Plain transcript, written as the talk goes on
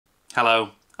Hello.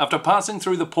 After passing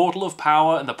through the portal of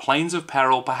power and the plains of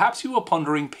peril, perhaps you are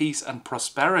pondering peace and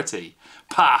prosperity.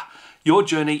 Pah! Your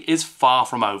journey is far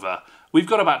from over. We've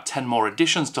got about 10 more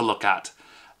editions to look at.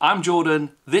 I'm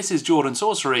Jordan, this is Jordan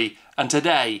Sorcery, and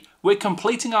today we're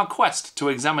completing our quest to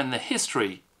examine the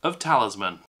history of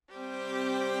Talisman.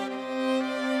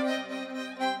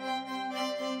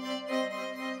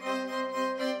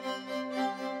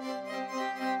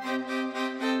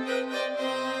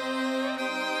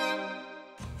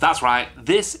 That's right,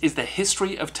 this is the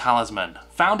history of Talisman.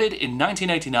 Founded in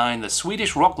 1989, the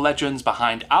Swedish rock legends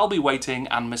behind I'll Be Waiting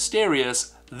and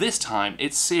Mysterious, this time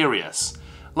it's serious.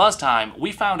 Last time,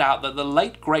 we found out that the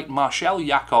late great Marcel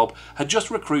Jacob had just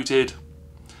recruited...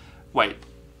 Wait,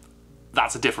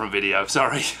 that's a different video,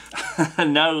 sorry.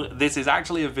 No, this is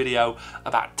actually a video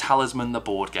about Talisman the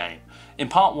board game. In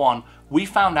part 1, we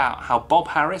found out how Bob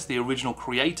Harris, the original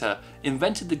creator,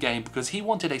 invented the game because he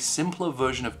wanted a simpler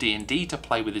version of D&D to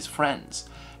play with his friends.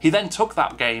 He then took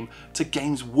that game to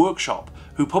Games Workshop,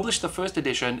 who published the first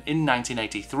edition in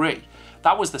 1983.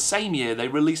 That was the same year they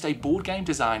released a board game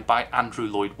designed by Andrew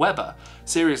Lloyd Webber.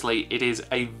 Seriously, it is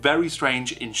a very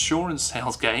strange insurance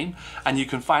sales game, and you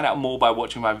can find out more by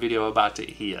watching my video about it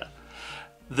here.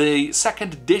 The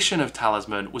second edition of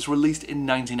Talisman was released in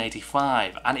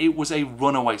 1985 and it was a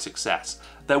runaway success.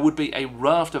 There would be a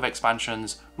raft of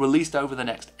expansions released over the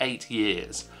next 8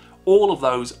 years. All of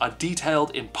those are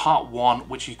detailed in part 1,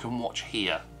 which you can watch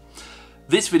here.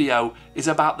 This video is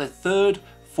about the 3rd,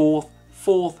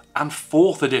 4th and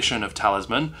 4th edition of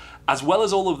Talisman, as well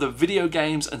as all of the video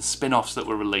games and spin-offs that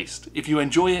were released. If you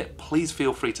enjoy it, please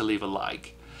feel free to leave a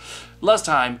like. Last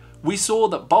time, we saw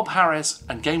that Bob Harris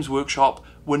and Games Workshop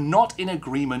were not in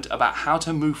agreement about how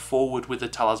to move forward with the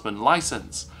Talisman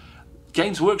license.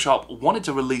 Games Workshop wanted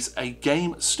to release a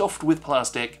game stuffed with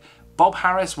plastic. Bob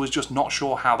Harris was just not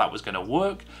sure how that was going to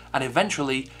work, and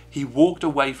eventually he walked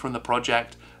away from the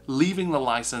project, leaving the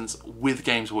license with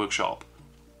Games Workshop.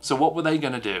 So what were they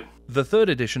going to do? The 3rd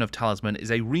edition of Talisman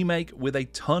is a remake with a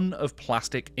ton of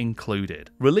plastic included.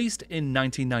 Released in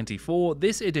 1994,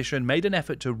 this edition made an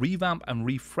effort to revamp and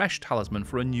refresh Talisman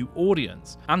for a new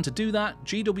audience. And to do that,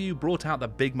 GW brought out the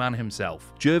big man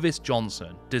himself, Jervis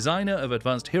Johnson, designer of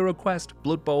Advanced Hero Quest,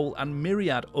 Blood Bowl and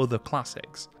myriad other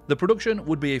classics. The production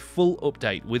would be a full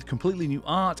update with completely new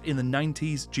art in the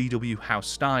 90s GW house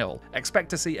style. Expect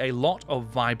to see a lot of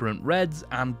vibrant reds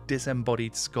and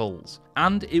disembodied skulls.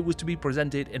 And it was to be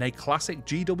presented in a classic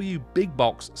GW big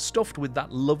box stuffed with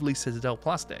that lovely Citadel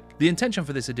plastic. The intention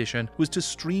for this edition was to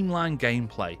streamline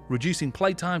gameplay, reducing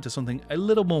playtime to something a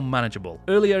little more manageable.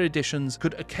 Earlier editions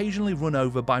could occasionally run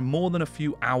over by more than a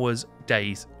few hours,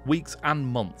 days, weeks and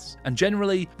months, and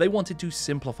generally they wanted to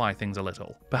simplify things a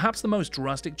little. Perhaps the most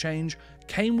drastic change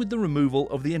came with the removal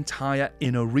of the entire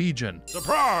inner region.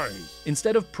 Surprise!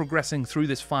 Instead of progressing through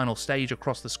this final stage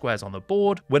across the squares on the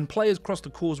board, when players crossed the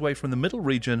causeway from the middle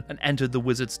region and entered the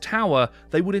wizard's tower,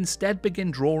 they would instead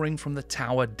begin drawing from the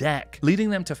tower deck, leading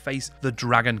them to face the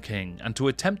Dragon King and to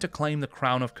attempt to claim the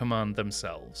crown of command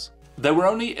themselves. There were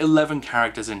only 11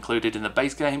 characters included in the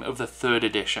base game of the 3rd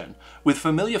edition, with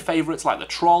familiar favourites like the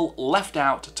Troll left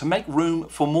out to make room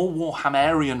for more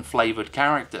Warhammerian flavoured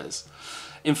characters.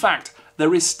 In fact,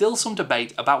 there is still some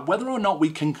debate about whether or not we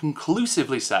can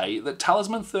conclusively say that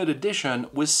Talisman 3rd edition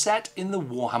was set in the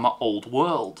Warhammer Old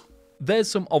World. There's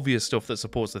some obvious stuff that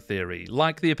supports the theory,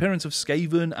 like the appearance of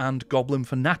Skaven and Goblin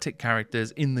Fanatic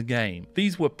characters in the game.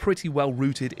 These were pretty well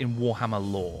rooted in Warhammer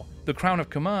lore. The Crown of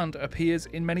Command appears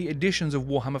in many editions of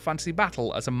Warhammer Fantasy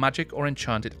Battle as a magic or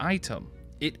enchanted item.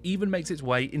 It even makes its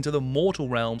way into the mortal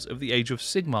realms of the Age of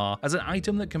Sigmar as an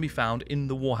item that can be found in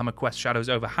the Warhammer Quest Shadows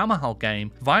over Hammerhal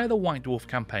game via the White Dwarf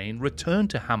campaign Return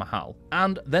to Hammerhal.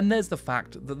 And then there's the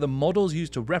fact that the models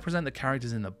used to represent the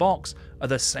characters in the box are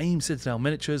the same Citadel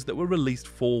miniatures that were released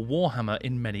for Warhammer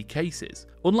in many cases.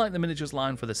 Unlike the miniatures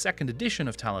line for the 2nd edition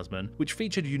of Talisman, which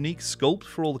featured unique sculpts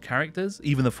for all the characters,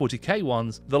 even the 40k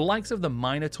ones, the likes of the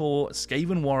Minotaur,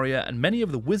 Skaven Warrior and many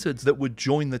of the wizards that would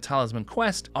join the Talisman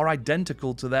quest are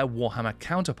identical to their Warhammer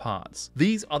counterparts.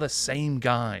 These are the same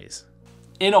guys.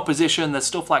 In opposition, there's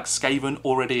stuff like Skaven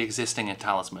already existing in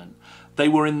Talisman. They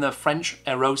were in the French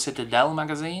Hero Citadel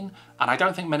magazine, and I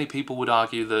don't think many people would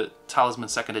argue that Talisman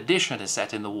 2nd edition is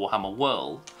set in the Warhammer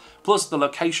world. Plus, the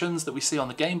locations that we see on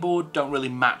the game board don't really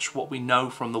match what we know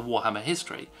from the Warhammer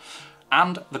history.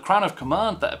 And the Crown of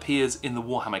Command that appears in the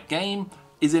Warhammer game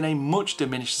is in a much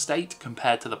diminished state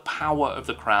compared to the power of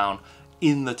the crown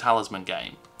in the Talisman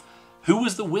game. Who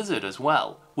was the wizard as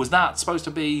well? Was that supposed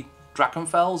to be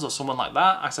Drakenfels or someone like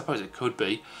that? I suppose it could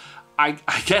be.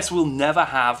 I guess we'll never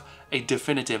have a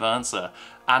definitive answer,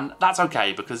 and that's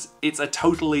okay because it's a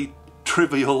totally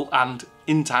trivial and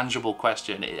intangible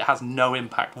question. It has no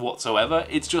impact whatsoever.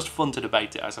 It's just fun to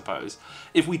debate it, I suppose.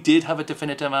 If we did have a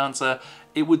definitive answer,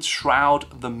 it would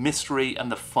shroud the mystery and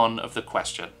the fun of the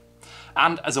question.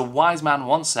 And as a wise man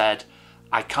once said,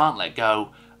 I can't let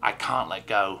go, I can't let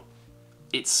go.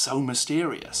 It's so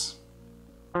mysterious.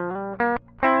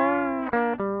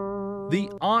 The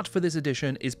art for this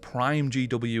edition is prime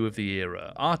GW of the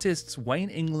era. Artists Wayne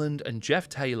England and Jeff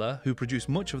Taylor, who produced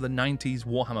much of the 90s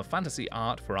Warhammer Fantasy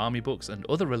art for army books and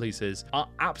other releases, are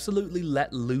absolutely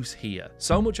let loose here.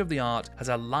 So much of the art has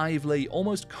a lively,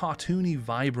 almost cartoony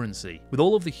vibrancy, with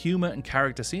all of the humour and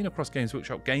character seen across Games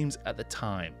Workshop games at the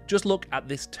time. Just look at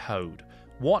this toad.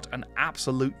 What an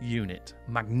absolute unit.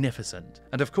 Magnificent.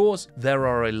 And of course, there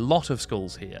are a lot of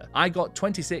skulls here. I got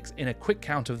 26 in a quick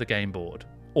count of the game board.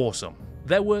 Awesome.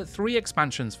 There were 3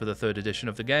 expansions for the 3rd edition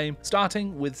of the game,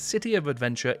 starting with City of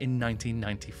Adventure in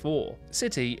 1994.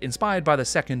 City, inspired by the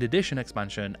 2nd edition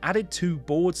expansion, added 2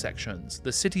 board sections,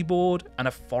 the City board and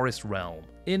a Forest Realm.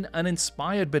 In an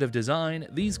inspired bit of design,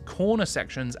 these corner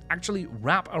sections actually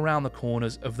wrap around the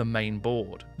corners of the main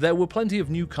board. There were plenty of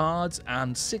new cards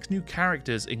and 6 new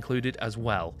characters included as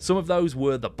well. Some of those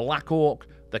were the Black Orc,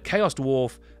 the Chaos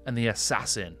Dwarf, and the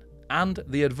Assassin. And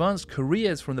the advanced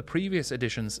careers from the previous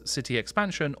edition's City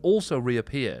expansion also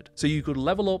reappeared, so you could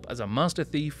level up as a Master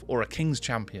Thief or a King's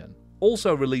Champion.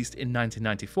 Also released in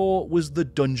 1994 was the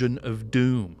Dungeon of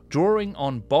Doom. Drawing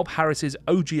on Bob Harris's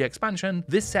OG expansion,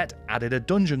 this set added a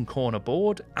dungeon corner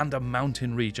board and a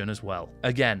mountain region as well.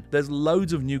 Again, there's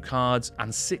loads of new cards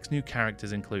and 6 new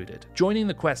characters included. Joining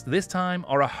the quest this time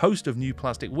are a host of new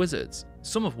plastic wizards,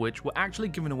 some of which were actually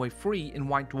given away free in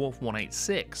White Dwarf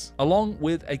 186, along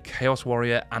with a Chaos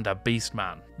Warrior and a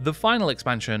Beastman. The final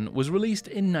expansion was released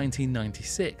in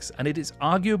 1996, and it is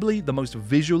arguably the most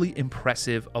visually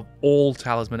impressive of all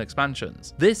Talisman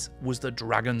expansions. This was the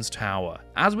Dragon's Tower.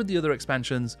 As with the other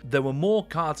expansions, there were more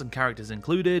cards and characters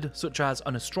included, such as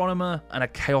an Astronomer and a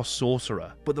Chaos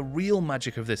Sorcerer, but the real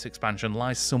magic of this expansion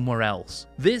lies somewhere else.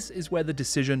 This is where the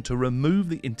decision to remove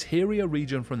the interior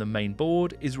region from the main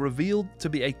board is revealed to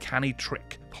be a canny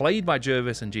trick, played by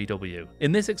Jervis and GW.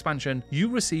 In this expansion, you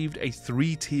received a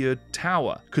 3-tiered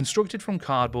tower, constructed from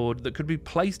cardboard that could be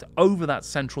placed over that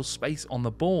central space on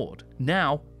the board.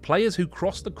 Now, players who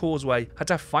crossed the causeway had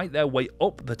to fight their way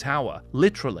up the tower,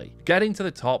 literally, getting to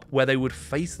the top where they would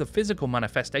face the physical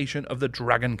manifestation of the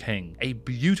Dragon King, a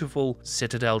beautiful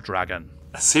citadel dragon.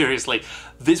 Seriously,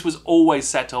 this was always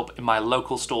set up in my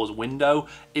local store's window.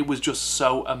 It was just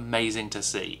so amazing to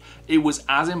see. It was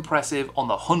as impressive on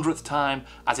the 100th time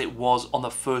as it was on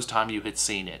the first time you had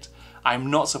seen it.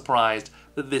 I'm not surprised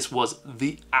that this was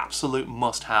the absolute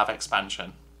must-have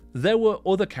expansion. There were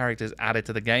other characters added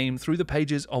to the game through the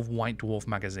pages of White Dwarf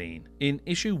magazine. In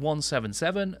issue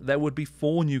 177, there would be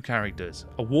 4 new characters: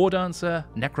 a War Dancer,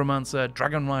 Necromancer,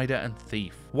 Dragon Rider, and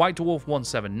Thief. White Dwarf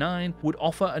 179 would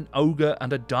offer an Ogre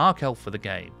and a Dark Elf for the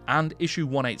game, and issue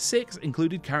 186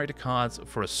 included character cards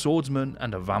for a Swordsman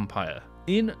and a Vampire.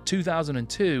 In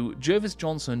 2002, Jervis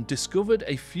Johnson discovered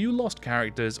a few lost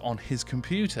characters on his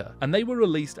computer, and they were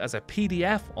released as a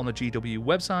PDF on the GW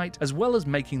website, as well as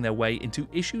making their way into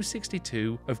issue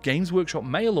 62 of Games Workshop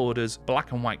mail order's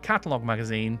black and white catalogue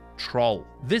magazine, Troll.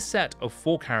 This set of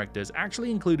 4 characters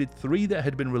actually included 3 that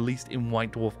had been released in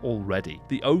White Dwarf already: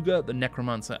 the Ogre, the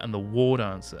Necromancer, and the War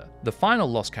Dancer. The final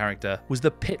lost character was the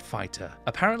Pit Fighter,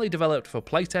 apparently developed for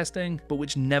playtesting, but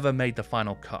which never made the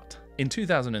final cut. In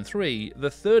 2003, the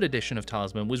 3rd edition of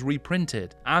Talisman was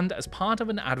reprinted, and as part of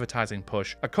an advertising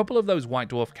push, a couple of those White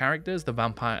Dwarf characters, the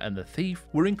Vampire and the Thief,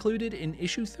 were included in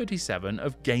issue 37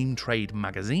 of Game Trade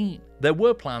magazine. There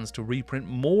were plans to reprint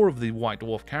more of the White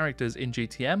Dwarf characters in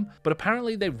GTM, but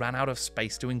apparently they ran out of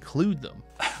space to include them.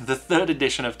 The 3rd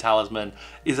edition of Talisman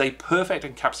is a perfect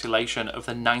encapsulation of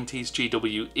the 90s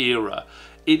GW era.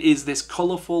 It is this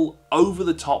colourful,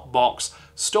 over-the-top box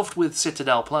stuffed with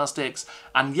Citadel plastics,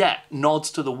 and yet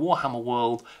nods to the Warhammer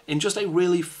world in just a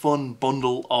really fun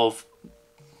bundle of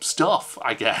stuff,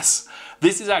 I guess.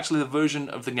 This is actually the version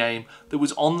of the game that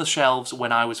was on the shelves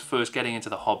when I was first getting into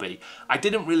the hobby. I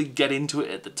didn't really get into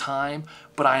it at the time,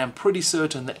 but I am pretty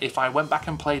certain that if I went back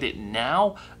and played it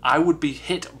now, I would be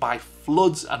hit by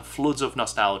floods and floods of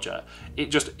nostalgia.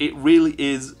 It really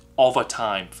is of a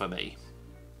time for me.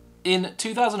 In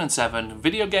 2007,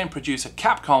 video game producer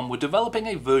Capcom were developing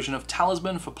a version of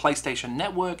Talisman for PlayStation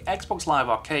Network, Xbox Live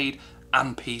Arcade,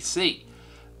 and PC.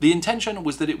 The intention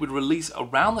was that it would release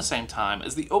around the same time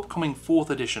as the upcoming 4th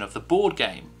edition of the board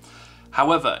game.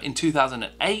 However, in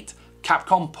 2008,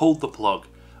 Capcom pulled the plug.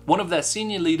 One of their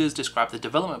senior leaders described the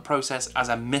development process as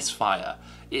a misfire.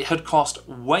 It had cost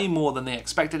way more than they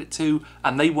expected it to,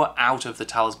 and they were out of the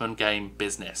Talisman game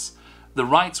business. The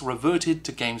rights reverted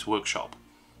to Games Workshop.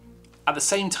 At the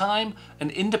same time, an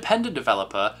independent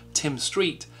developer, Tim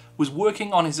Street, was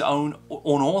working on his own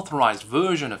unauthorized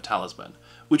version of Talisman,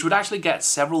 which would actually get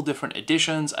several different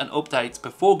editions and updates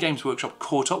before Games Workshop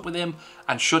caught up with him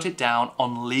and shut it down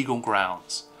on legal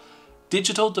grounds.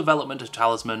 Digital development of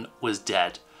Talisman was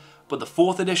dead, but the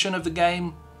 4th edition of the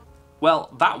game,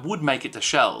 well, that would make it to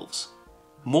shelves.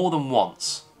 More than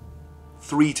once.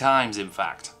 3 times, in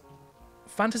fact.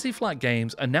 Fantasy Flight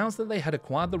Games announced that they had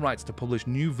acquired the rights to publish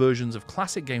new versions of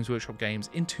classic Games Workshop games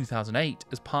in 2008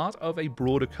 as part of a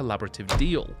broader collaborative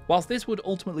deal. Whilst this would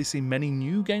ultimately see many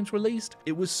new games released,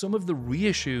 it was some of the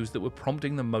reissues that were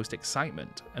prompting the most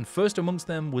excitement, and first amongst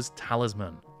them was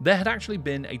Talisman. There had actually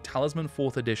been a Talisman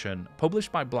 4th edition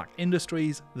published by Black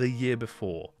Industries the year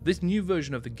before. This new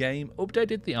version of the game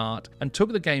updated the art and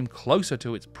took the game closer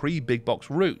to its pre-big box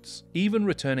roots, even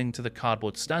returning to the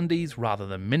cardboard standees rather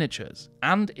than miniatures.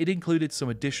 And it included some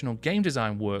additional game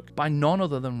design work by none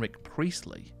other than Rick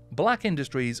Priestley. Black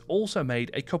Industries also made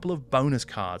a couple of bonus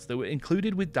cards that were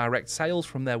included with direct sales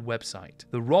from their website,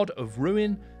 the Rod of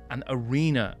Ruin and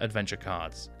Arena adventure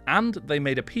cards. And they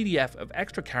made a PDF of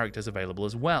extra characters available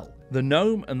as well. The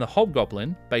Gnome and the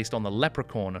Hobgoblin, based on the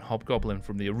Leprechaun and Hobgoblin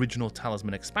from the original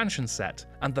Talisman expansion set,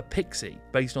 and the Pixie,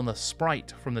 based on the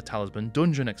Sprite from the Talisman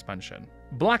Dungeon expansion.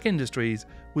 Black Industries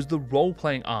was the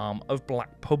role-playing arm of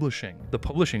Black Publishing, the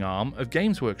publishing arm of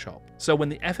Games Workshop. So when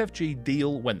the FFG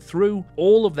deal went through,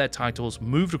 all of their titles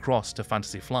moved across to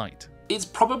Fantasy Flight. It's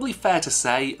probably fair to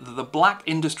say that the Black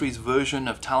Industries version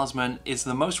of Talisman is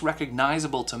the most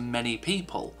recognisable to many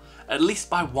people, at least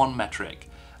by one metric,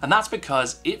 and that's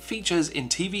because it features in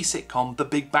TV sitcom The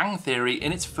Big Bang Theory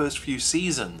in its first few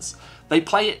seasons. They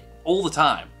play it all the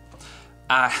time.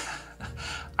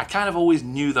 I kind of always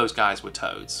knew those guys were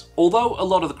toads. Although a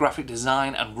lot of the graphic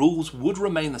design and rules would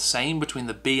remain the same between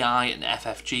the BI and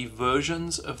FFG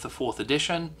versions of the 4th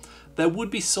edition, there would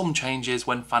be some changes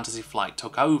when Fantasy Flight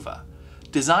took over.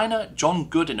 Designer John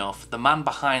Goodenough, the man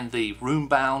behind the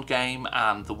Runebound game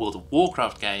and the World of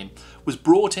Warcraft game, was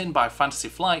brought in by Fantasy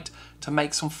Flight to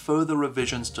make some further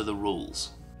revisions to the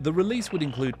rules. The release would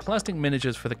include plastic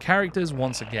miniatures for the characters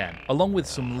once again, along with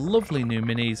some lovely new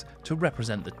minis to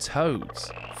represent the toads.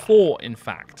 4 in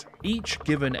fact, each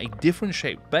given a different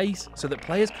shaped base so that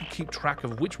players could keep track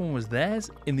of which one was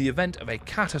theirs in the event of a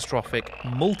catastrophic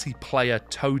multiplayer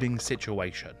toading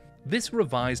situation. This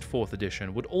revised 4th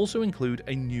edition would also include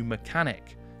a new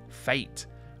mechanic, Fate,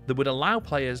 that would allow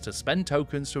players to spend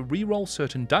tokens to reroll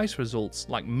certain dice results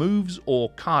like moves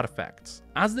or card effects.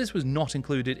 As this was not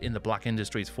included in the Black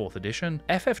Industries 4th edition,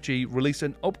 FFG released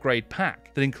an upgrade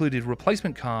pack that included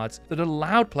replacement cards that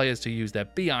allowed players to use their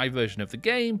BI version of the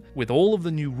game with all of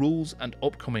the new rules and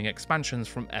upcoming expansions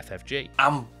from FFG.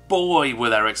 And boy were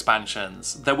there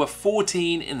expansions. There were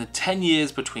 14 in the 10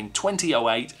 years between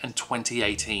 2008 and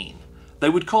 2018. They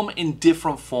would come in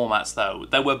different formats though.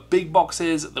 There were big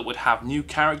boxes that would have new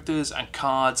characters and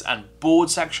cards and board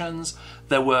sections.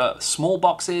 There were small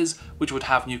boxes which would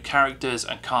have new characters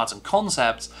and cards and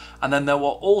concepts. And then there were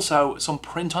also some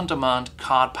print-on-demand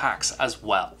card packs as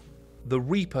well. The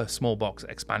Reaper small box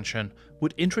expansion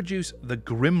would introduce the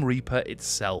Grim Reaper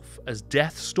itself as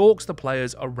death stalks the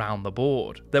players around the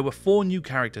board. There were 4 new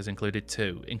characters included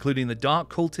too, including the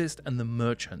Dark Cultist and the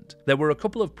Merchant. There were a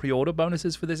couple of pre-order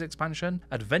bonuses for this expansion,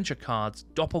 adventure cards,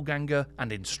 Doppelganger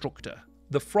and Instructor.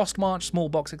 The Frostmarch small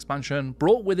box expansion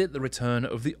brought with it the return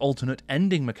of the alternate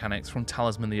ending mechanics from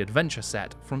Talisman the Adventure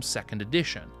set from 2nd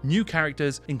edition. New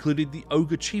characters included the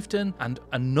Ogre Chieftain and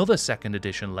another 2nd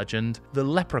edition legend, the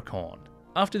Leprechaun.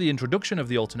 After the introduction of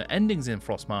the alternate endings in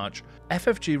Frostmarch,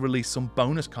 FFG released some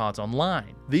bonus cards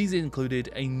online. These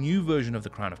included a new version of the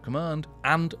Crown of Command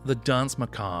and the Dance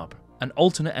Macabre, an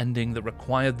alternate ending that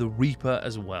required the Reaper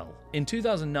as well. In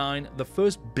 2009, the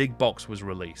first big box was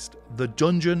released. The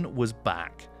Dungeon was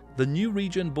back. The new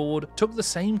region board took the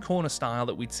same corner style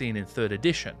that we'd seen in 3rd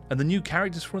edition, and the new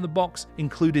characters from the box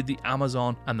included the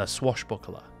Amazon and the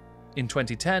Swashbuckler. In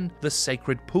 2010, the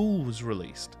Sacred Pool was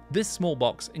released. This small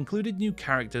box included new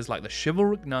characters like the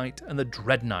Chivalric Knight and the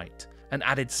Dread Knight, and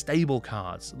added stable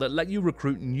cards that let you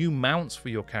recruit new mounts for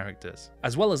your characters.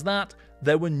 As well as that,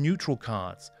 there were neutral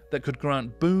cards that could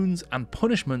grant boons and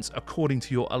punishments according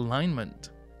to your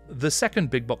alignment. The 2nd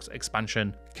big box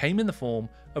expansion came in the form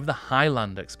of the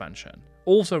Highland expansion,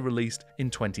 also released in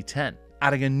 2010.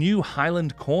 Adding a new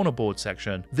Highland corner board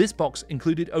section, this box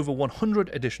included over 100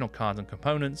 additional cards and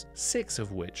components, 6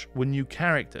 of which were new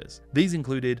characters. These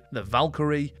included the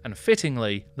Valkyrie and,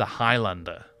 fittingly, the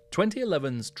Highlander.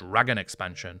 2011's Dragon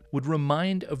expansion would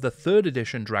remind of the 3rd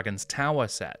edition Dragon's Tower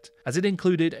set, as it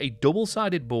included a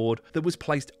double-sided board that was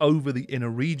placed over the inner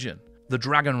region. The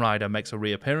Dragon Rider makes a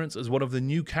reappearance as one of the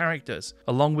new characters,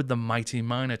 along with the mighty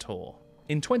Minotaur.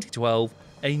 In 2012,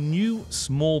 a new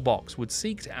small box would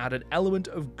seek to add an element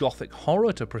of gothic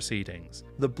horror to proceedings.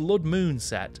 The Blood Moon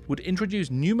set would introduce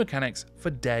new mechanics for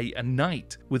day and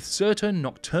night, with certain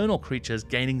nocturnal creatures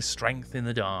gaining strength in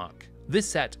the dark. This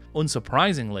set,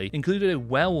 unsurprisingly, included a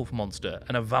werewolf monster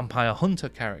and a vampire hunter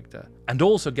character, and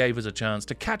also gave us a chance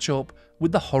to catch up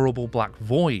with the horrible Black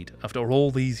Void after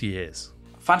all these years.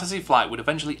 Fantasy Flight would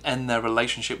eventually end their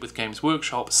relationship with Games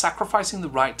Workshop, sacrificing the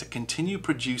right to continue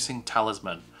producing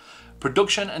Talisman.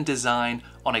 Production and design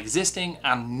on existing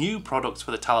and new products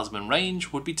for the Talisman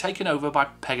range would be taken over by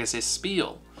Pegasus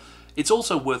Spiele. It's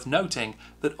also worth noting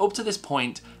that up to this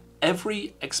point,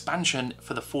 every expansion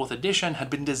for the 4th edition had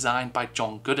been designed by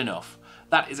John Goodenough.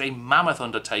 That is a mammoth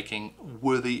undertaking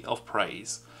worthy of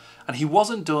praise. And he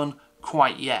wasn't done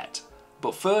quite yet.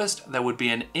 But first, there would be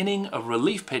an inning of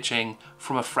relief pitching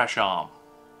from a fresh arm.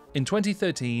 In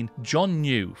 2013, John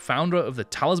New, founder of the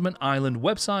Talisman Island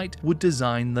website, would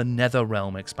design the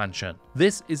Netherrealm expansion.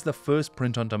 This is the first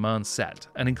print-on-demand set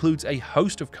and includes a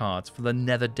host of cards for the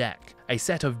Nether deck, a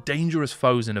set of dangerous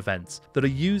foes and events that are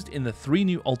used in the 3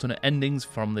 new alternate endings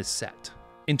from this set.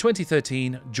 In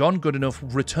 2013, John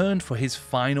Goodenough returned for his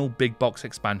final big box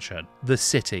expansion, The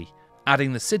City,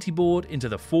 adding the City board into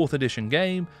the 4th edition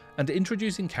game and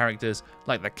introducing characters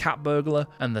like the Cat Burglar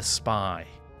and the Spy.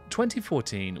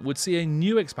 2014 would see a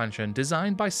new expansion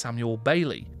designed by Samuel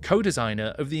Bailey,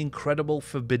 co-designer of the incredible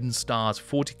Forbidden Stars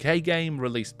 40k game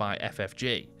released by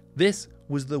FFG. This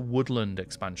was the Woodland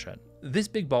expansion. This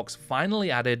big box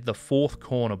finally added the 4th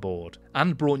corner board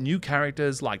and brought new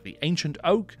characters like the Ancient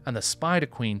Oak and the Spider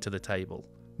Queen to the table.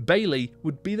 Bailey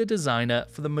would be the designer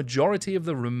for the majority of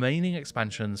the remaining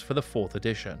expansions for the 4th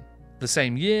edition. The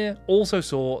same year also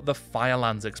saw the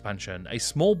Firelands expansion, a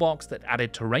small box that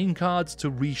added terrain cards to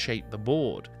reshape the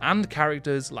board, and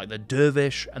characters like the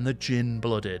Dervish and the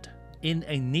Gin-Blooded. In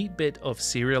a neat bit of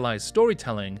serialized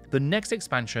storytelling, the next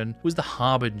expansion was the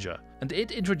Harbinger, and it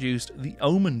introduced the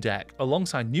Omen deck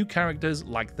alongside new characters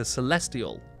like the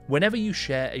Celestial. Whenever you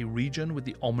share a region with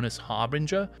the ominous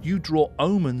Harbinger, you draw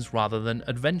omens rather than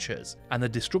adventures, and the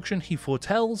destruction he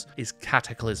foretells is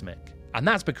cataclysmic. And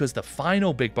that's because the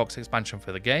final big box expansion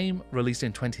for the game, released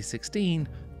in 2016,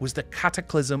 was the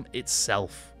Cataclysm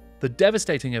itself. The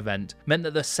devastating event meant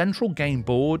that the central game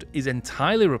board is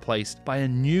entirely replaced by a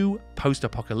new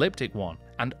post-apocalyptic one,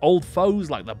 and old foes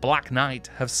like the Black Knight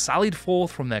have sallied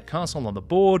forth from their castle on the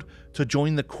board to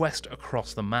join the quest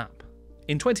across the map.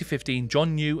 In 2015,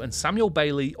 John New and Samuel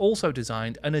Bailey also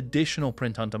designed an additional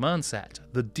print-on-demand set,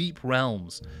 the Deep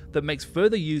Realms, that makes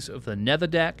further use of the Nether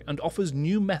deck and offers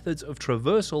new methods of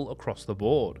traversal across the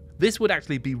board. This would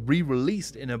actually be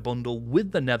re-released in a bundle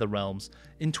with the Nether Realms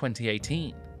in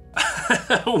 2018.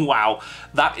 Wow,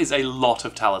 that is a lot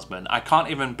of Talisman. I can't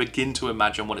even begin to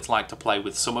imagine what it's like to play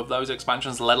with some of those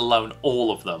expansions, let alone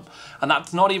all of them. And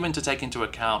that's not even to take into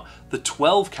account the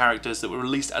 12 characters that were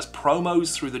released as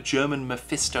promos through the German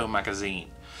Mephisto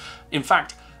magazine. In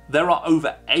fact, there are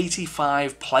over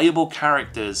 85 playable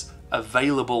characters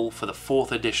available for the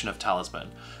 4th edition of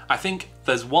Talisman. I think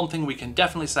there's one thing we can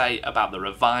definitely say about the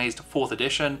revised 4th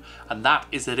edition, and that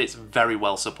is that it's very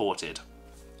well supported.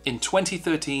 In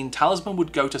 2013, Talisman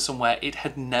would go to somewhere it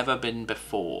had never been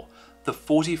before, the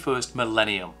 41st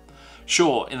millennium.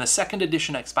 Sure, in the 2nd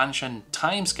edition expansion,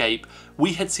 Timescape,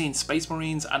 we had seen Space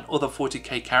Marines and other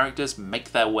 40k characters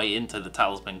make their way into the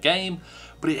Talisman game,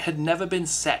 but it had never been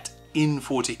set in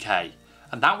 40k,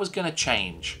 and that was going to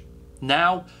change.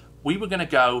 Now, we were going to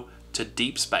go to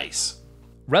deep space.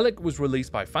 Relic was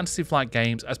released by Fantasy Flight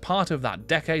Games as part of that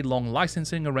decade-long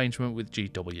licensing arrangement with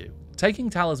GW.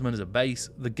 Taking Talisman as a base,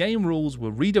 the game rules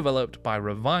were redeveloped by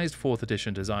revised 4th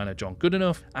edition designer John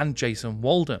Goodenough and Jason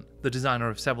Walden, the designer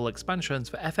of several expansions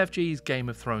for FFG's Game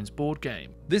of Thrones board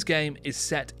game. This game is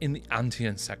set in the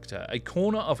Antian sector, a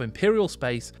corner of Imperial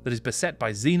space that is beset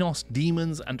by Xenos,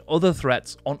 demons, and other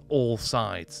threats on all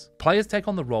sides. Players take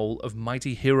on the role of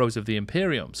mighty heroes of the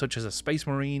Imperium, such as a Space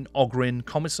Marine, Ogryn,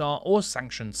 Commissar, or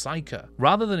Sanctioned Psyker.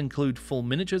 Rather than include full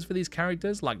miniatures for these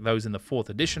characters like those in the 4th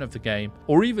edition of the game,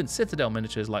 or even Citadel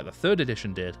miniatures like the 3rd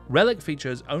edition did, Relic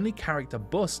features only character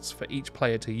busts for each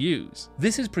player to use.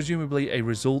 This is presumably a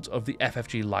result of the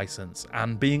FFG license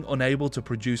and being unable to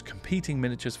produce competing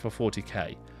miniatures for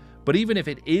 40k, But even if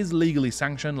it is legally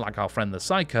sanctioned like our friend the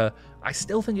Psyker, I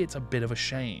still think it's a bit of a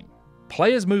shame.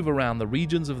 Players move around the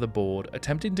regions of the board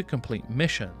attempting to complete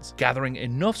missions, gathering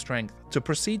enough strength to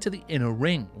proceed to the inner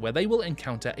ring, where they will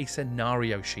encounter a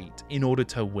scenario sheet in order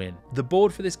to win. The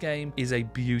board for this game is a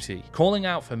beauty, calling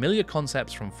out familiar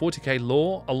concepts from 40k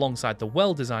lore alongside the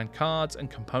well-designed cards and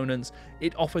components.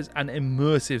 It offers an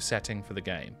immersive setting for the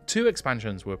game. 2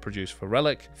 expansions were produced for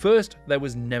Relic. First, there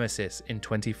was Nemesis in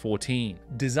 2014.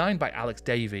 Designed by Alex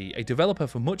Davey, a developer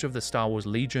for much of the Star Wars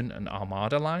Legion and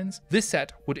Armada lines, this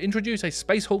set would introduce a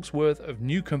Space Hulk's worth of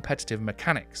new competitive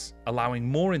mechanics, allowing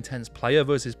more intense player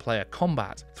versus player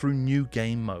combat through new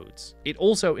game modes. It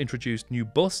also introduced new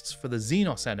busts for the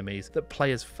Xenos enemies that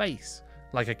players face,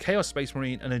 like a Chaos Space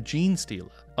Marine and a Gene Stealer,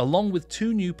 along with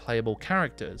 2 new playable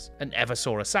characters, an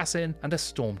Eversaw Assassin and a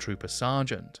Stormtrooper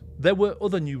Sergeant. There were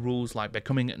other new rules like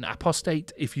becoming an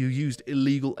apostate if you used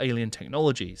illegal alien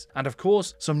technologies, and of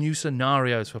course some new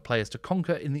scenarios for players to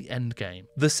conquer in the endgame.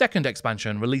 The second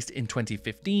expansion, released in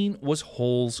 2015, was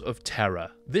Halls of Terror.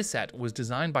 This set was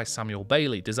designed by Samuel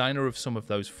Bailey, designer of some of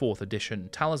those 4th edition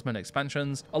Talisman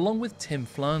expansions, along with Tim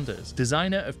Flanders,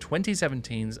 designer of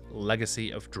 2017's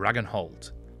Legacy of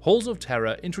Dragonholt. Halls of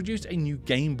Terror introduced a new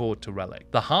game board to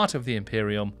Relic, the heart of the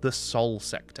Imperium, the Sol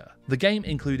Sector. The game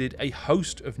included a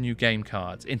host of new game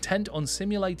cards intent on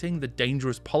simulating the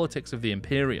dangerous politics of the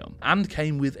Imperium, and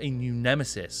came with a new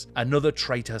nemesis, another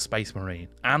traitor Space Marine,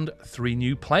 and 3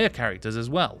 new player characters as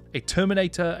well, a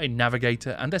Terminator, a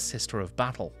Navigator, and a Sister of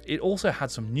Battle. It also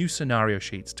had some new scenario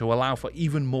sheets to allow for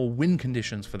even more win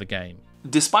conditions for the game.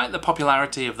 Despite the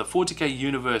popularity of the 40k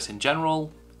universe in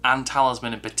general, and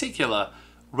Talisman in particular,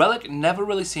 Relic never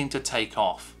really seemed to take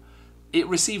off. It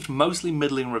received mostly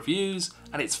middling reviews,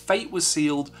 and its fate was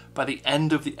sealed by the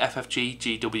end of the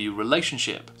FFG-GW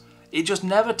relationship. It just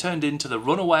never turned into the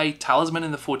runaway Talisman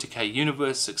in the 40k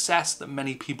universe success that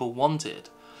many people wanted.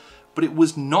 But it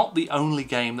was not the only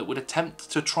game that would attempt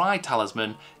to try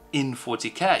Talisman in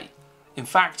 40k. In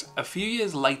fact, a few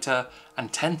years later,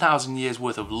 and 10,000 years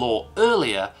worth of lore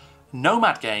earlier,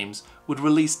 Nomad Games would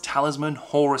release Talisman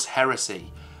Horus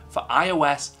Heresy for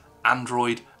iOS,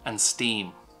 Android, and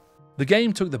Steam. The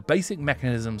game took the basic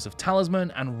mechanisms of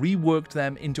Talisman and reworked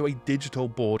them into a digital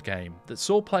board game that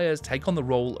saw players take on the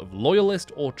role of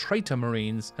loyalist or traitor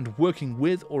marines and working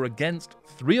with or against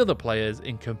 3 other players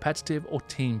in competitive or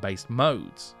team-based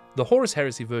modes. The Horus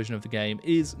Heresy version of the game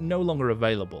is no longer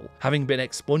available, having been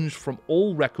expunged from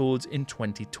all records in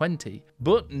 2020,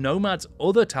 but Nomad's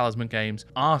other Talisman games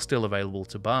are still available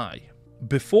to buy.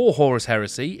 Before Horus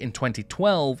Heresy, in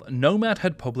 2012, Nomad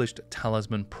had published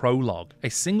Talisman Prologue, a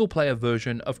single-player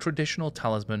version of traditional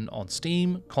Talisman on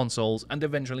Steam, consoles, and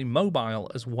eventually mobile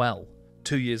as well.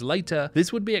 2 years later,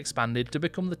 this would be expanded to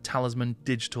become the Talisman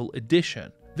Digital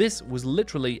Edition. This was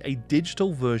literally a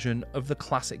digital version of the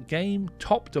classic game,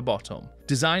 top to bottom,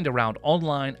 designed around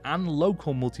online and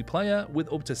local multiplayer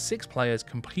with up to 6 players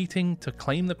competing to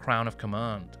claim the Crown of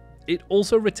Command. It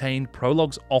also retained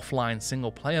Prologue's offline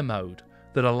single-player mode,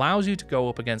 that allows you to go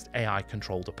up against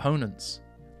AI-controlled opponents.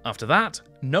 After that,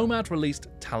 Nomad released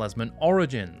Talisman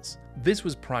Origins. This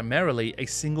was primarily a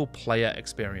single-player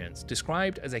experience,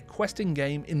 described as a questing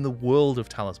game in the world of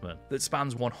Talisman that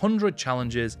spans 100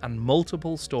 challenges and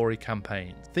multiple story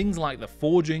campaigns, things like the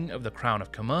forging of the Crown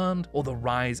of Command or the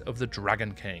rise of the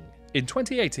Dragon King. In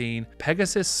 2018,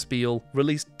 Pegasus Spiele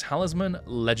released Talisman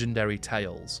Legendary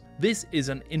Tales. This is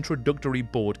an introductory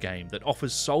board game that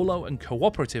offers solo and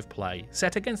cooperative play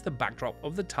set against the backdrop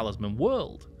of the Talisman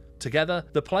world. Together,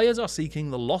 the players are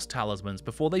seeking the lost talismans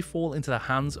before they fall into the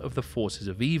hands of the forces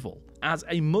of evil. As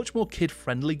a much more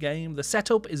kid-friendly game, the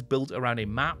setup is built around a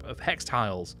map of hex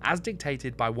tiles, as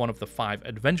dictated by one of the 5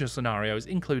 adventure scenarios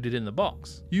included in the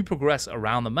box. You progress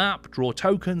around the map, draw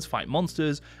tokens, fight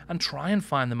monsters, and try and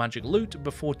find the magic loot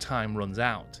before time runs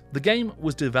out. The game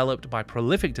was developed by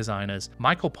prolific designers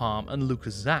Michael Palm and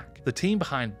Lucas Zach, the team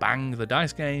behind Bang the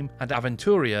Dice Game and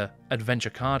Aventuria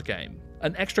adventure card game.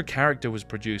 An extra character was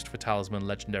produced for Talisman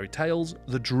Legendary Tales,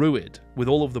 the Druid, with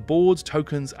all of the boards,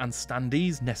 tokens, and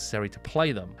standees necessary to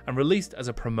play them, and released as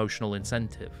a promotional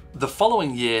incentive. The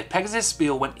following year, Pegasus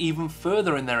Spiele went even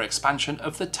further in their expansion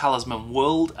of the Talisman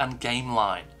world and game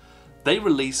line. They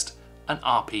released an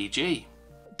RPG.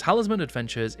 Talisman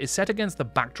Adventures is set against the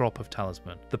backdrop of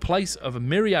Talisman, the place of a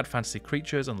myriad fantasy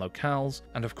creatures and locales,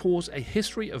 and of course a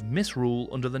history of misrule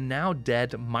under the now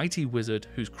dead mighty wizard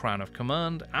whose crown of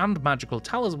command and magical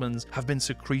talismans have been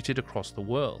secreted across the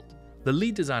world. The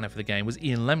lead designer for the game was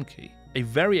Ian Lemke, a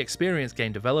very experienced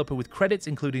game developer with credits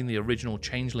including the original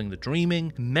Changeling the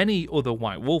Dreaming, many other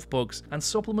White Wolf books, and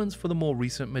supplements for the more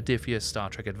recent Modiphius Star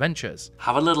Trek adventures.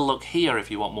 Have a little look here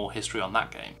if you want more history on that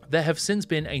game. There have since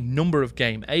been a number of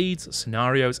game aids,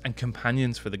 scenarios, and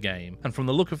companions for the game, and from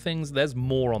the look of things, there's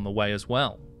more on the way as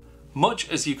well. Much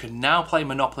as you can now play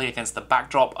Monopoly against the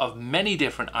backdrop of many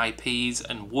different IPs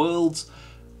and worlds,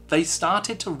 they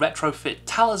started to retrofit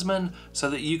Talisman so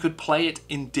that you could play it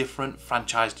in different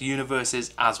franchised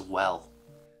universes as well.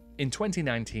 In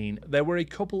 2019, there were a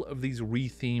couple of these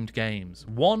re-themed games.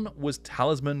 One was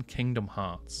Talisman Kingdom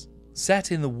Hearts.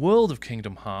 Set in the world of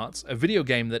Kingdom Hearts, a video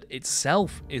game that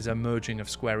itself is a merging of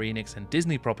Square Enix and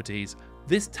Disney properties,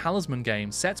 this Talisman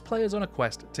game sets players on a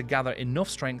quest to gather enough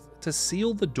strength to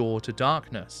seal the door to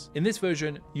darkness. In this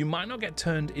version, you might not get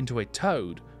turned into a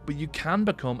toad, but you can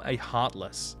become a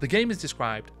Heartless. The game is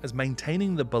described as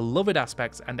maintaining the beloved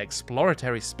aspects and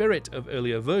exploratory spirit of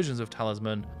earlier versions of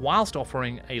Talisman, whilst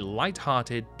offering a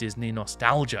light-hearted Disney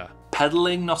nostalgia.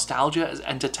 Peddling nostalgia as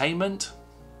entertainment?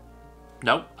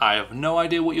 No, I have no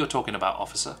idea what you're talking about,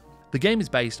 officer. The game is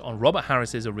based on Robert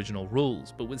Harris's original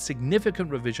rules, but with significant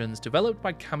revisions developed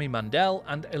by Cami Mandel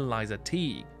and Eliza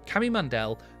Teague. Cami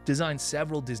Mandel designed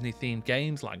several Disney-themed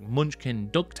games like Munchkin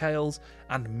DuckTales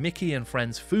and Mickey and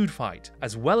Friends Food Fight,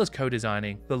 as well as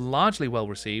co-designing the largely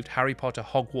well-received Harry Potter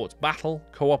Hogwarts Battle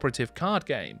cooperative card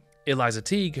game. Eliza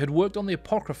Teague had worked on the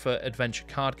Apocrypha adventure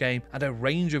card game and a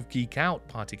range of Geek Out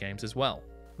party games as well.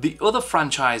 The other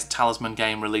franchise Talisman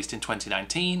game released in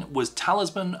 2019 was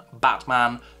Talisman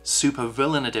Batman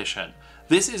Supervillain Edition.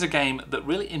 This is a game that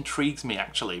really intrigues me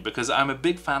actually, because I'm a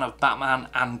big fan of Batman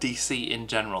and DC in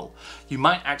general. You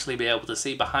might actually be able to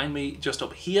see behind me, just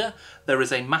up here, there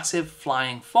is a massive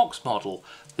flying fox model,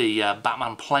 the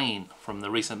Batman plane from the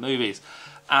recent movies.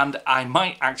 And I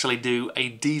might actually do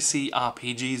a DC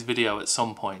RPGs video at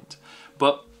some point.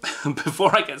 But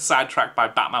before I get sidetracked by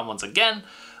Batman once again,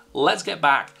 let's get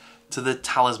back to the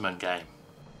Talisman game.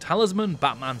 Talisman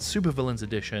Batman Supervillains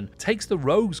Edition takes the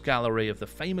rogues gallery of the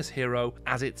famous hero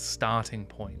as its starting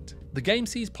point. The game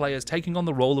sees players taking on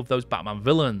the role of those Batman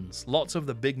villains, lots of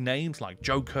the big names like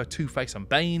Joker, Two-Face and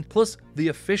Bane, plus the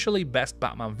officially best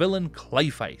Batman villain,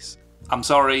 Clayface. I'm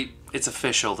sorry, it's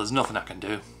official, there's nothing I can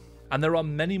do. And there are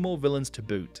many more villains to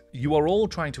boot. You are all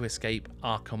trying to escape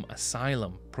Arkham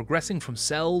Asylum, progressing from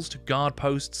cells to guard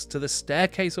posts to the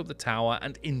staircase up the tower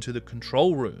and into the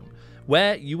control room,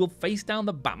 where you will face down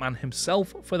the Batman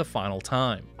himself for the final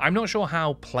time. I'm not sure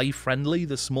how play-friendly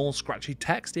the small scratchy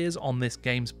text is on this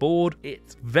game's board.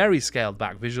 It's very scaled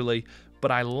back visually,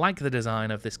 but I like the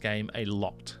design of this game a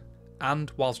lot. And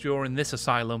whilst you're in this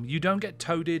asylum, you don't get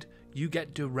toaded, you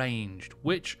get deranged,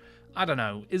 which, I don't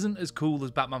know, isn't as cool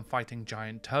as Batman fighting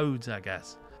giant toads, I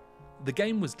guess. The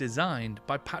game was designed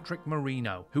by Patrick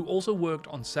Marino, who also worked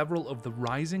on several of the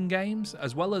Rising games,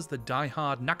 as well as the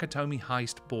die-hard Nakatomi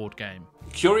Heist board game.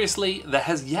 Curiously, there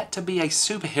has yet to be a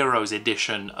superheroes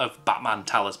edition of Batman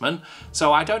Talisman,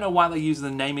 so I don't know why they use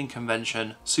the naming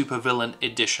convention Supervillain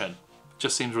Edition.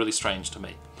 Just seems really strange to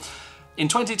me. In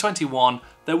 2021,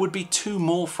 there would be 2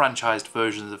 more franchised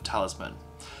versions of Talisman.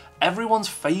 Everyone's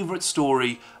favourite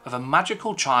story of a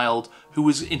magical child who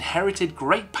has inherited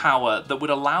great power that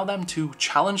would allow them to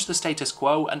challenge the status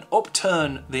quo and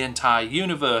upturn the entire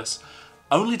universe,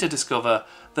 only to discover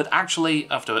that actually,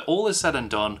 after all is said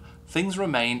and done, things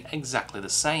remain exactly the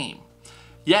same.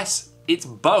 Yes, it's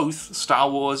both Star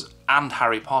Wars and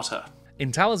Harry Potter.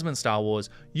 In Talisman Star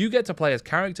Wars, you get to play as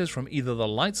characters from either the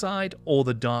light side or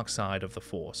the dark side of the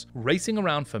Force, racing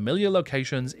around familiar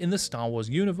locations in the Star Wars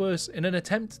universe in an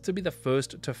attempt to be the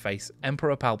first to face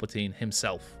Emperor Palpatine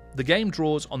himself. The game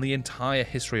draws on the entire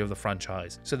history of the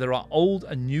franchise, so there are old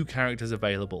and new characters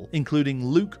available, including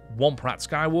Luke, Womp-Rat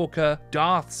Skywalker,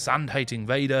 Darth Sand-Hating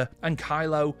Vader, and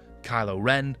Kylo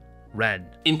Ren.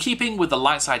 In keeping with the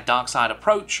light side dark side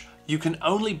approach, you can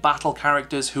only battle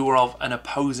characters who are of an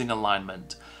opposing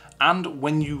alignment, and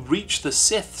when you reach the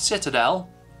Sith Citadel,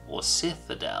 or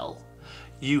Sithadel,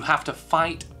 you have to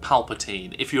fight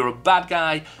Palpatine. If you're a bad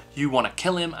guy, you want to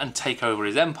kill him and take over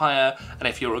his empire, and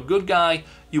if you're a good guy,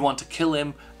 you want to kill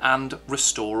him and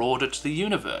restore order to the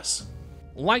universe.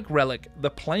 Like Relic, the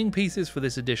playing pieces for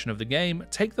this edition of the game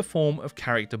take the form of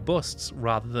character busts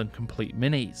rather than complete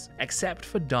minis, except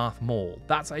for Darth Maul.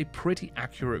 That's a pretty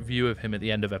accurate view of him at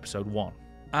the end of episode 1.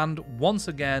 And once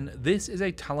again, this is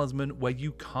a talisman where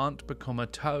you can't become a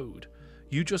toad.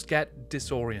 You just get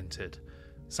disoriented.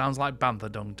 Sounds like Bantha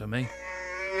Dung to me.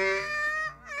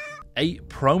 A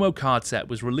promo card set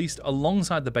was released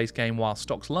alongside the base game while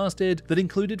stocks lasted that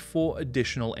included 4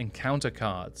 additional encounter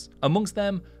cards. Amongst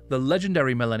them, the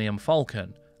legendary Millennium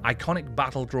Falcon, iconic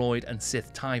battle droid and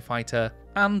Sith TIE fighter,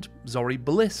 and Zori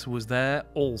Bliss was there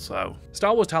also.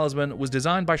 Star Wars Talisman was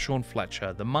designed by Sean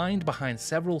Fletcher, the mind behind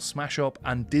several Smash Up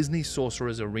and Disney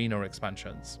Sorcerer's Arena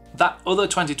expansions. That other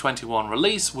 2021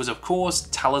 release was of course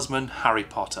Talisman Harry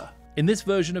Potter. In this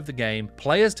version of the game,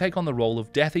 players take on the role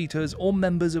of Death Eaters or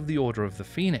members of the Order of the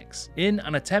Phoenix, in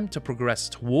an attempt to progress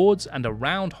towards and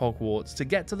around Hogwarts to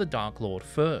get to the Dark Lord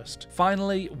first.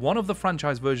 Finally, one of the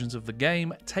franchise versions of the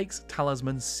game takes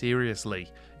Talisman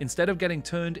seriously. Instead of getting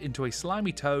turned into a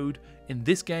slimy toad, in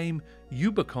this game,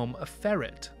 you become a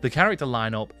ferret. The character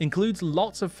lineup includes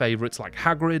lots of favourites like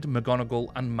Hagrid,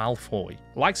 McGonagall and Malfoy.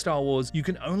 Like Star Wars, you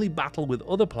can only battle with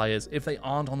other players if they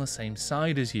aren't on the same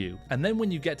side as you. And then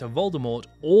when you get to Voldemort,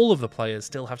 all of the players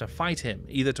still have to fight him,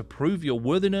 either to prove your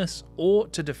worthiness or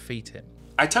to defeat him.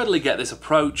 I totally get this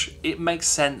approach. It makes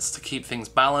sense to keep things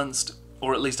balanced,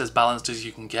 or at least as balanced as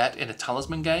you can get in a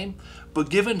Talisman game. But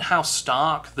given how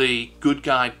stark the good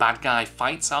guy, bad guy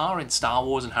fights are in Star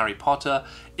Wars and Harry Potter,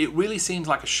 it really seems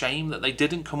like a shame that they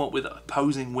didn't come up with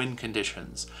opposing win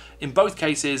conditions. In both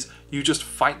cases, you just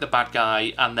fight the bad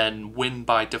guy and then win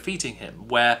by defeating him,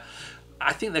 where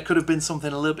I think there could have been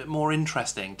something a little bit more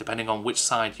interesting depending on which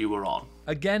side you were on.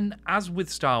 Again, as with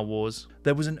Star Wars,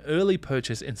 there was an early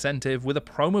purchase incentive with a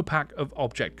promo pack of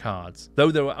object cards,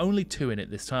 though there were only 2 in it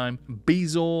this time,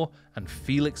 Bezor and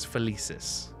Felix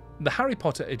Felicis. The Harry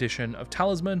Potter edition of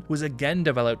Talisman was again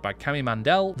developed by Cami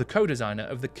Mandel, the co-designer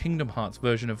of the Kingdom Hearts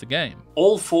version of the game.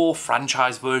 All 4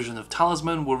 franchise versions of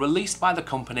Talisman were released by the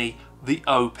company The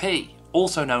OP,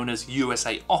 also known as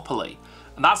USAopoly,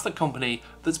 and that's the company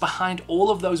that's behind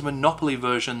all of those Monopoly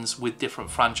versions with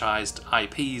different franchised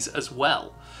IPs as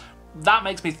well. That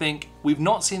makes me think we've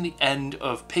not seen the end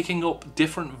of picking up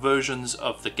different versions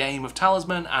of the game of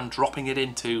Talisman and dropping it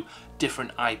into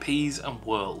different IPs and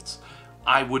worlds.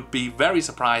 I would be very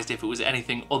surprised if it was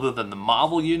anything other than the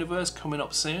Marvel Universe coming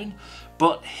up soon,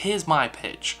 but here's my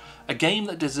pitch. A game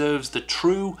that deserves the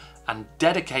true and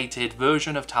dedicated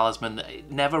version of Talisman that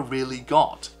it never really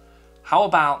got. How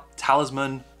about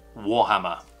Talisman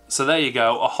Warhammer? So there you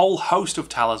go, a whole host of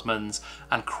talismans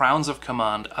and crowns of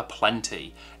command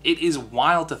aplenty. It is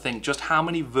wild to think just how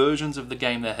many versions of the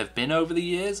game there have been over the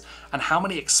years and how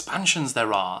many expansions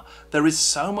there are. There is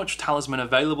so much Talisman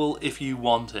available if you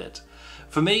want it.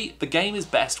 For me, the game is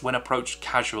best when approached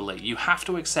casually. You have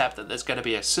to accept that there's going to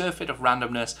be a surfeit of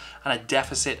randomness and a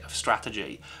deficit of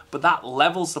strategy, but that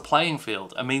levels the playing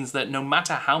field and means that no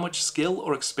matter how much skill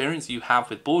or experience you have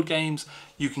with board games,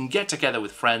 you can get together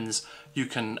with friends, you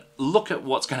can look at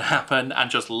what's going to happen and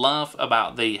just laugh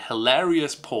about the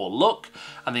hilarious poor luck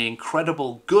and the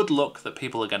incredible good luck that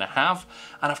people are going to have,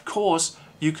 and of course,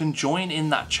 you can join in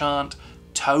that chant,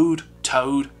 Toad,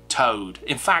 Toad, Toad.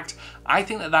 In fact, I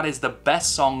think that is the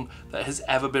best song that has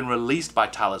ever been released by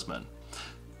Talisman.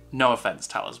 No offense,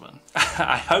 Talisman.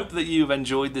 I hope that you've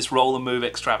enjoyed this roll and move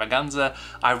extravaganza.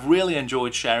 I've really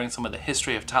enjoyed sharing some of the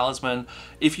history of Talisman.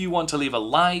 If you want to leave a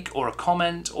like or a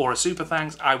comment or a super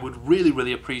thanks, I would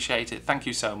really appreciate it. Thank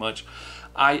you so much.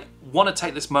 I want to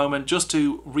take this moment just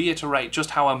to reiterate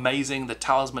just how amazing the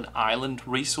Talisman Island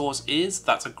resource is.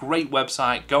 That's a great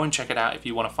website. Go and check it out if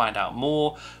you want to find out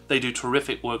more. They do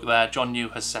terrific work there. John New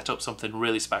has set up something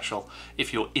really special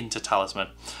if you're into Talisman.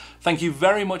 Thank you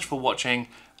very much for watching.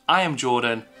 I am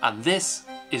Jordan, and this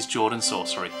is Jordan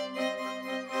Sorcery.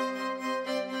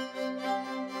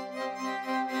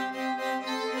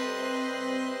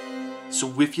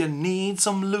 So if you need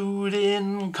some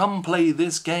looting, come play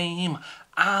this game.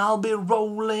 I'll be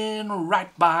rolling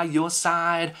right by your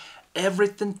side.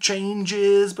 Everything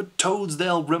changes, but toads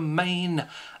they'll remain.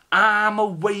 I'm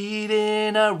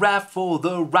awaiting a raft for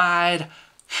the ride.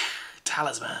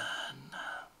 Talisman.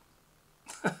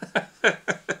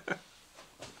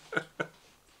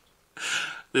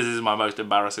 This is my most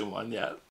embarrassing one yet.